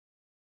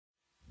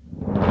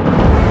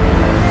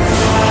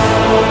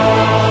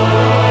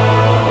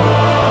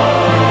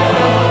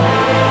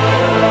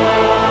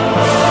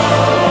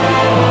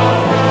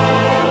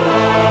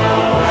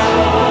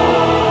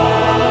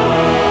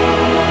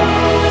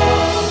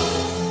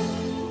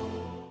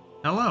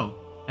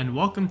and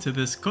welcome to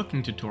this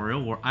cooking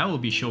tutorial where I will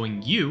be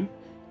showing you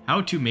how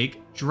to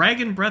make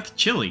Dragonbreath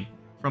chili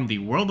from the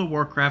World of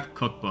Warcraft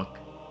cookbook.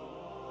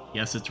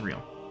 Yes, it's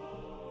real.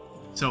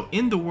 So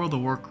in the World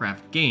of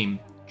Warcraft game,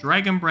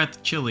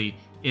 Dragonbreath chili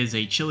is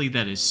a chili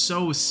that is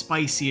so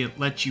spicy it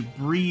lets you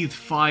breathe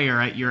fire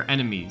at your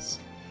enemies.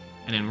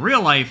 And in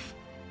real life,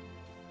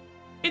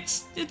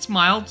 it's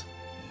mild.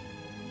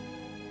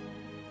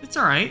 It's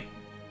alright.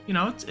 You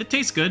know, it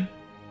tastes good.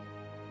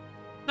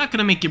 Not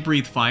gonna make you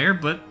breathe fire,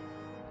 but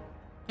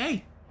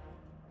hey,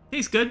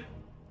 tastes good.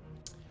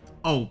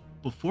 Oh,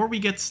 before we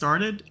get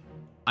started,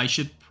 I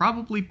should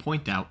probably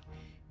point out,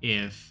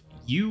 if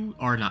you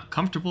are not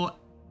comfortable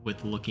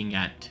with looking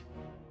at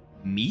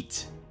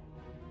meat,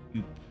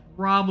 you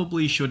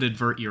probably should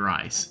avert your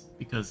eyes,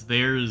 because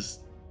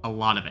there's a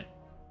lot of it.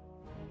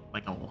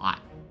 Like a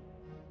lot.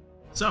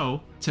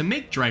 So, to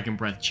make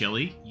Dragonbreath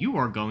chili, you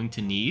are going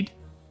to need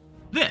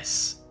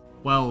this.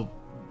 Well,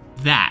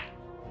 that,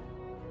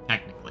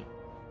 technically.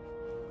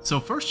 So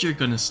first you're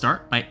going to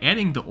start by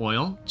adding the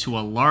oil to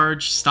a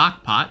large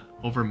stock pot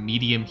over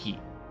medium heat.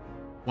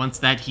 Once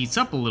that heats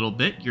up a little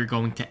bit, you're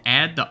going to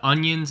add the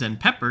onions and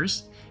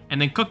peppers, and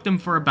then cook them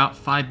for about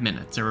 5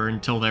 minutes, or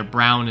until they're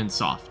brown and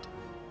soft.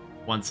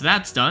 Once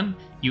that's done,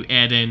 you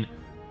add in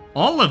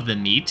all of the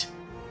meat,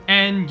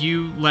 and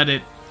you let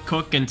it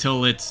cook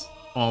until it's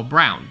all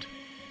browned.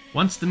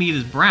 Once the meat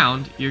is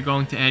browned, you're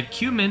going to add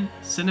cumin,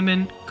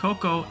 cinnamon,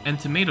 cocoa, and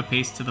tomato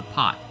paste to the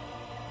pot.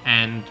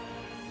 And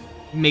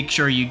make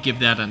sure you give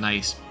that a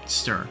nice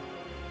stir.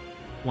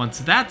 Once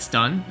that's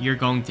done, you're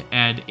going to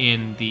add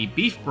in the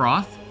beef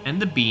broth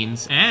and the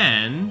beans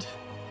and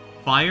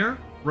fire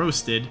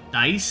roasted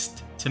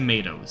diced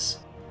tomatoes.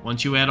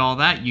 Once you add all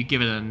that, you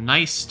give it a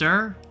nice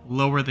stir,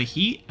 lower the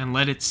heat, and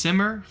let it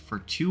simmer for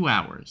 2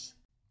 hours.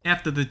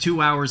 After the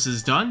 2 hours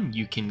is done,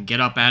 you can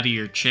get up out of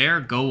your chair,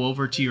 go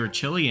over to your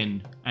chili,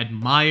 and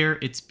admire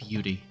its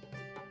beauty.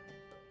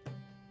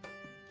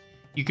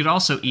 You could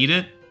also eat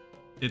it.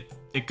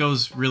 It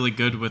goes really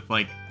good with,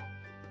 like,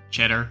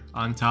 cheddar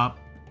on top.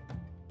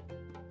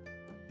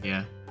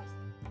 Yeah.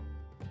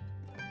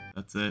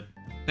 That's it.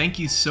 Thank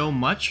you so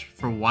much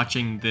for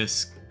watching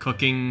this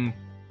cooking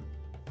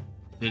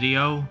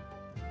video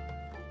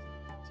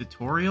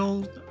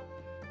tutorial.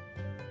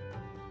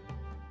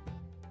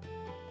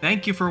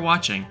 Thank you for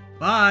watching.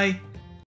 Bye!